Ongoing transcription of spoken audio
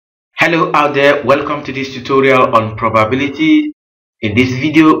Hello out there, welcome to this tutorial on probability. In this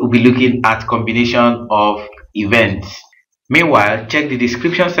video, we'll be looking at combination of events. Meanwhile, check the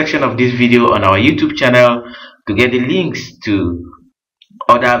description section of this video on our YouTube channel to get the links to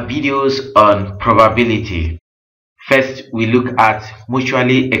other videos on probability. First, we look at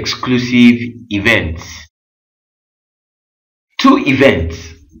mutually exclusive events. Two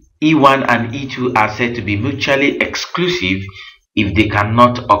events, E1 and E2, are said to be mutually exclusive if they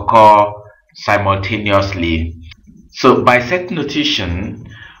cannot occur simultaneously. So by set notation,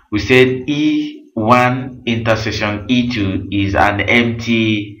 we said E1 intersection E2 is an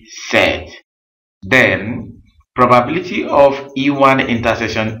empty set. Then probability of E1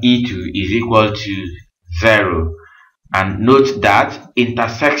 intersection E2 is equal to 0. And note that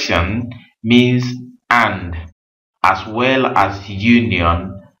intersection means and, as well as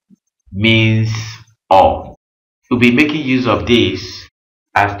union means or. We'll be making use of this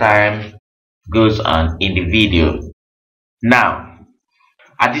as time goes on in the video. Now,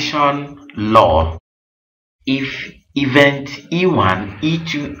 addition law. If event E1,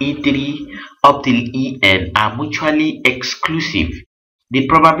 E2, E3 up till En are mutually exclusive, the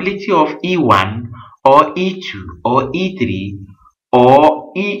probability of E1 or E2 or E3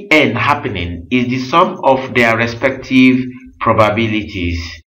 or En happening is the sum of their respective probabilities.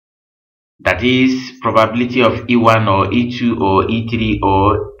 That is, probability of E1 or E2 or E3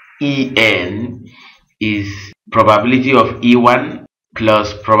 or En is probability of E1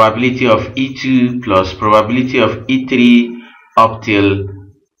 plus probability of E2 plus probability of E3 up till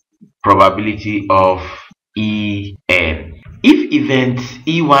probability of En. If events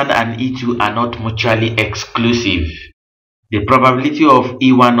E1 and E2 are not mutually exclusive, the probability of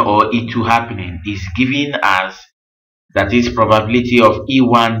E1 or E2 happening is given as, that is, probability of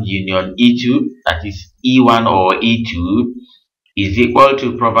E1 union E2, that is E1 or E2, is equal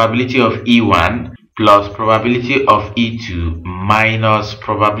to probability of E1 plus probability of E2 minus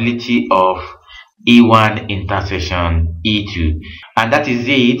probability of E1 intersection E2. And that is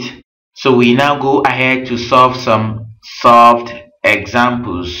it. So we now go ahead to solve some solved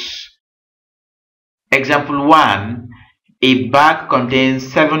examples. Example 1. A bag contains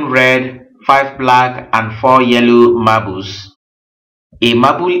 7 red, 5 black and 4 yellow marbles. A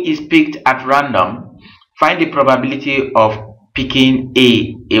marble is picked at random. Find the probability of picking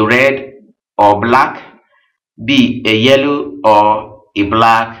A red or black, B a yellow or a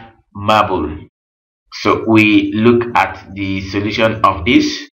black marble. So we look at the solution of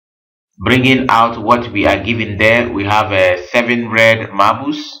this. Bringing out what we are given there, we have 7 red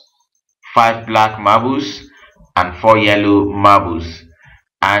marbles, 5 black marbles and 4 yellow marbles.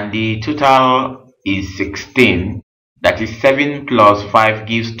 And the total is 16. That is 7 plus 5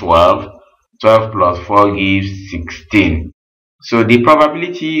 gives 12. 12 plus 4 gives 16. So the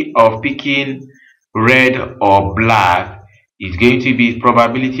probability of picking red or black is going to be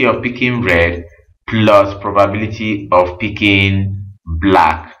probability of picking red plus probability of picking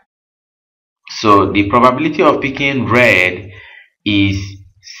black. So the probability of picking red is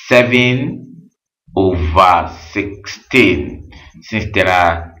 7 over 16. Since there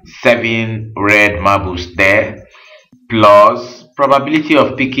are 7 red marbles there, plus probability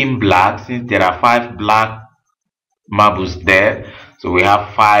of picking black, since there are 5 black marbles there, so we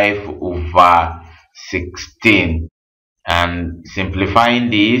have 5 over 16. And simplifying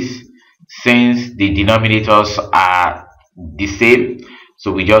this, since the denominators are the same,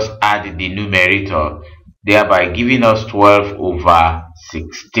 so we just add the numerator, thereby giving us 12 over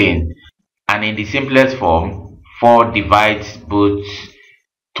 16. And in the simplest form, 4 divides both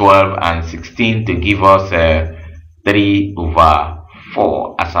 12 and 16 to give us 3 over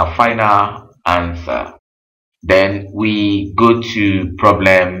 4 as our final answer. Then we go to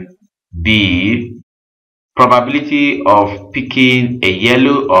problem B. Probability of picking a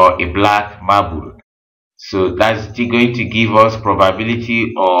yellow or a black marble. So that's still going to give us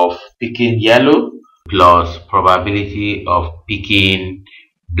probability of picking yellow plus probability of picking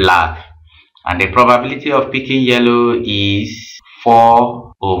black. And the probability of picking yellow is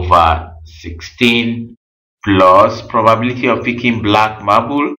 4 over 16 plus probability of picking black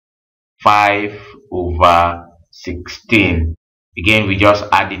marble 5 over 16. Again, we just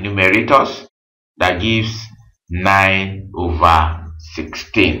add the numerators. That gives 9 over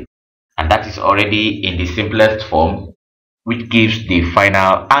 16. And that is already in the simplest form, which gives the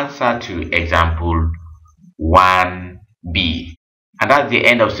final answer to example 1b. And that's the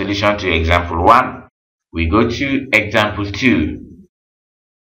end of solution to example 1. We go to example 2.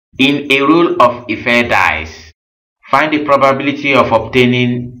 In a roll of a fair dice, find the probability of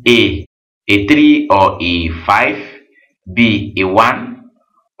obtaining A 3 or a 5, B a 1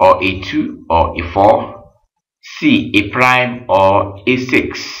 or a 2 or a 4, C, a prime or a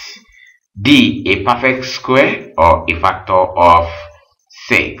 6, D, a perfect square or a factor of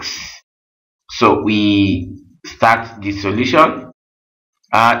 6. So we start the solution.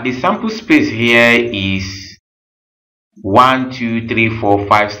 The sample space here is 1, 2, 3, 4,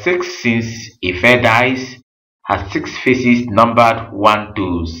 5, 6, since a fair dice has 6 faces numbered 1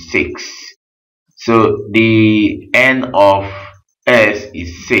 to 6. So the n of S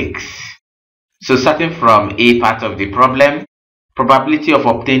is 6. So starting from A part of the problem, probability of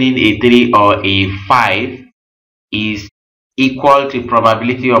obtaining a 3 or a 5 is equal to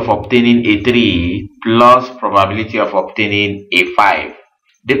probability of obtaining a 3 plus probability of obtaining a 5.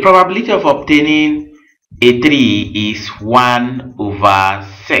 The probability of obtaining a 3 is 1 over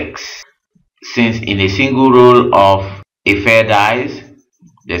 6. Since in a single roll of a fair dice,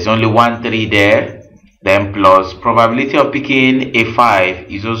 there's only 1 3 there, then plus probability of picking a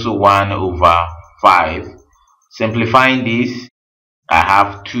 5 is also 1 over 5. Simplifying this, I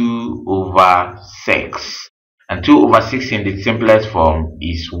have 2 over 6. And 2 over 6 in the simplest form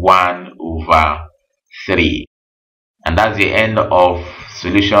is 1 over 3. And that's the end of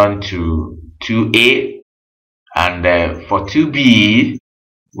solution to 2A. And for 2B,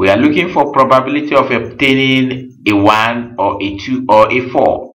 we are looking for probability of obtaining a 1 or a 2 or a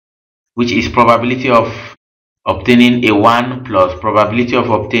 4, which is probability of obtaining a 1 plus probability of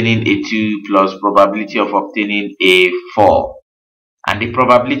obtaining a 2 plus probability of obtaining a 4. And the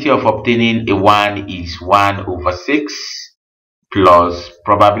probability of obtaining a 1 is 1 over 6 plus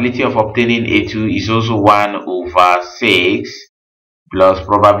probability of obtaining a 2 is also 1 over 6 plus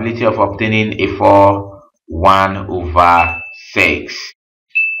probability of obtaining a 4 1 over 6.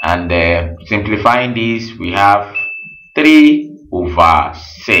 And simplifying this, we have 3 over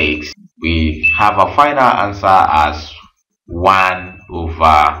 6. We have a final answer as 1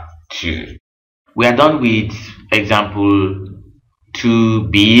 over 2. We are done with example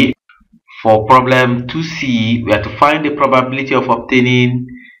 2B. For problem 2C, we have to find the probability of obtaining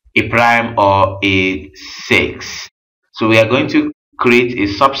a prime or a 6. So we are going to create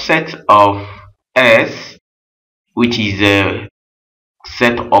a subset of S, which is a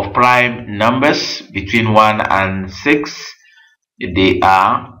set of prime numbers between 1 and 6. They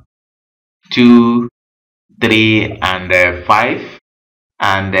are 2, 3, and 5,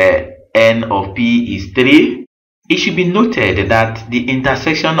 and n of P is 3. It should be noted that the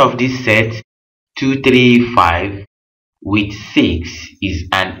intersection of this set 2, 3, 5 with 6 is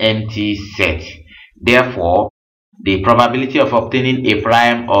an empty set. Therefore, the probability of obtaining a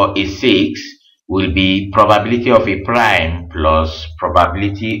prime or a 6 will be probability of a prime plus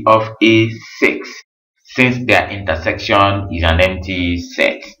probability of a 6, since their intersection is an empty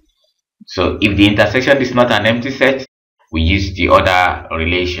set. So if the intersection is not an empty set, we use the other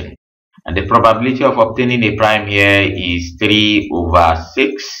relation. And the probability of obtaining a prime here is 3 over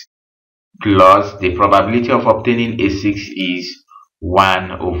 6 plus the probability of obtaining a 6 is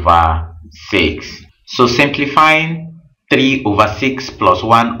 1 over 6. So simplifying 3 over 6 plus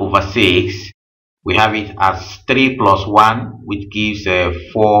 1 over 6, we have it as 3 plus 1, which gives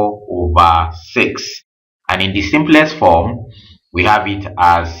 4 over 6. And in the simplest form, we have it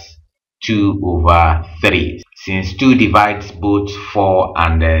as 2 over 3, since 2 divides both 4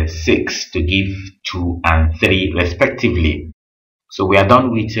 and 6 to give 2 and 3 respectively. So we are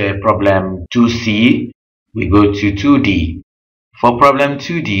done with problem 2C. We go to 2D. For problem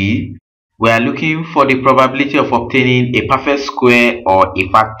 2D, we are looking for the probability of obtaining a perfect square or a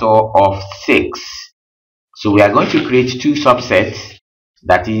factor of 6. So we are going to create two subsets,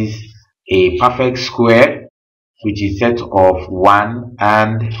 that is a perfect square, which is set of 1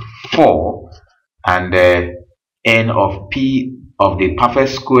 and 4, and n of P of the perfect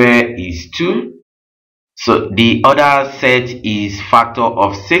square is 2. So the other set is factor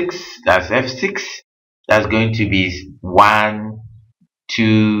of 6, that's F6. That's going to be 1,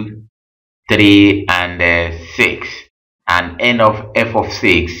 2, 3, and 6. And n of F of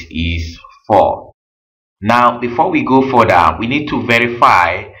 6 is 4. Now, before we go further, we need to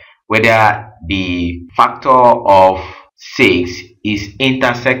verify whether the factor of 6 is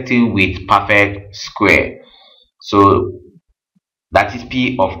intersecting with perfect square. So that is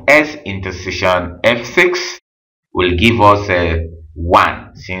P of S intersection F6 will give us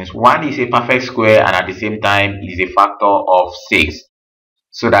 1, since 1 is a perfect square and at the same time is a factor of 6.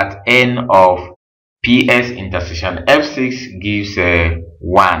 So that n of PS intersection F6 gives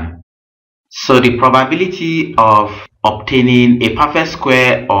 1. So the probability of obtaining a perfect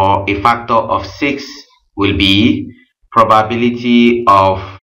square or a factor of 6 will be probability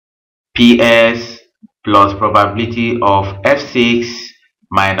of PS plus probability of F6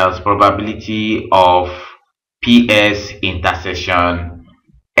 minus probability of PS intersection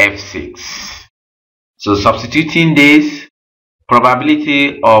F6. So substituting this,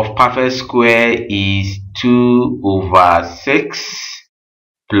 probability of perfect square is 2/6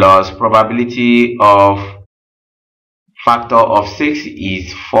 plus probability of factor of 6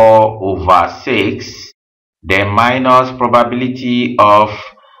 is 4/6, then minus probability of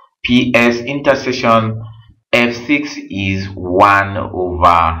PS intersection F6 is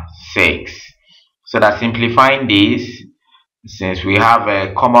 1/6. So that simplifying this, since we have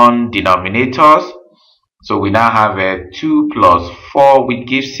a common denominators, so we now have a 2 plus 4, which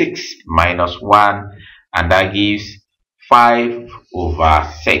gives 6 minus 1, and that gives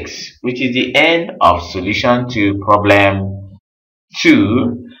 5/6, which is the end of solution to problem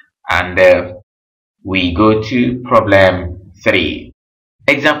 2. And we go to problem 3.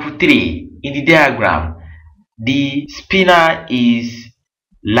 Example 3. In the diagram, the spinner is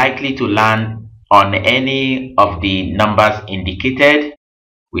likely to land on any of the numbers indicated.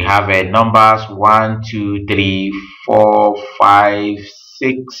 We have numbers 1, 2, 3, 4, 5,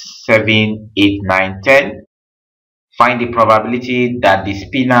 6, 7, 8, 9, 10. Find the probability that the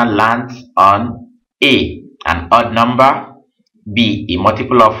spinner lands on A, an odd number, B, a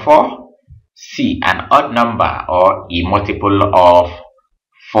multiple of 4, C, an odd number or a multiple of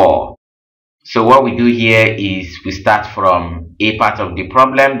 4. So what we do here is we start from A part of the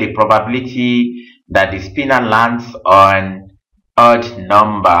problem, the probability that the spinner lands on odd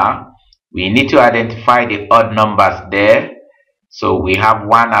number. We need to identify the odd numbers there. So we have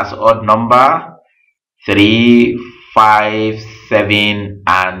 1 as odd number, 3, 5, 7,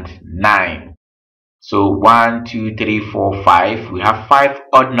 and 9. So 1, 2, 3, 4, 5. We have 5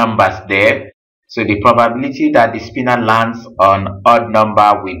 odd numbers there. So the probability that the spinner lands on odd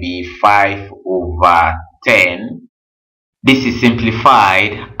number will be 5/10. This is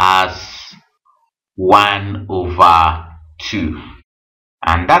simplified as 1/2.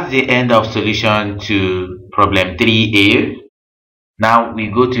 And that's the end of solution to problem 3A. Now we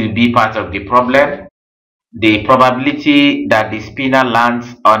go to B part of the problem. The probability that the spinner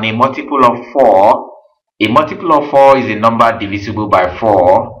lands on a multiple of 4. A multiple of 4 is a number divisible by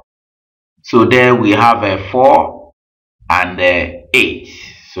 4. So there we have a 4 and 8.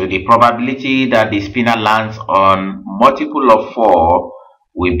 So the probability that the spinner lands on multiple of 4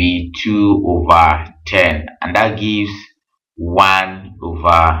 will be 2/10, and that gives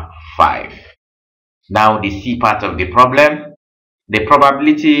 1/5. Now the C part of the problem. The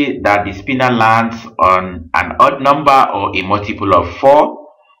probability that the spinner lands on an odd number or a multiple of 4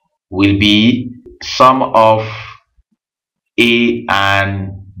 will be sum of A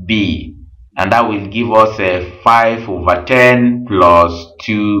and B, and that will give us a 5/10 plus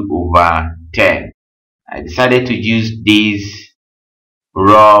 2/10. I decided to use these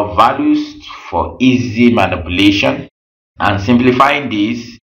raw values for easy manipulation, and simplifying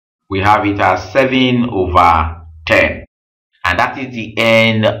this, we have it as 7/10. And that is the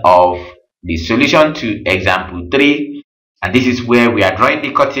end of the solution to example 3. And this is where we are drawing the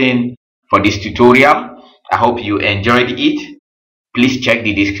curtain for this tutorial. I hope you enjoyed it. Please check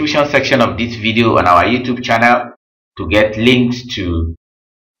the description section of this video on our YouTube channel to get links to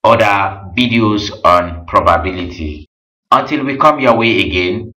other videos on probability. Until we come your way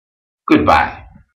again, goodbye.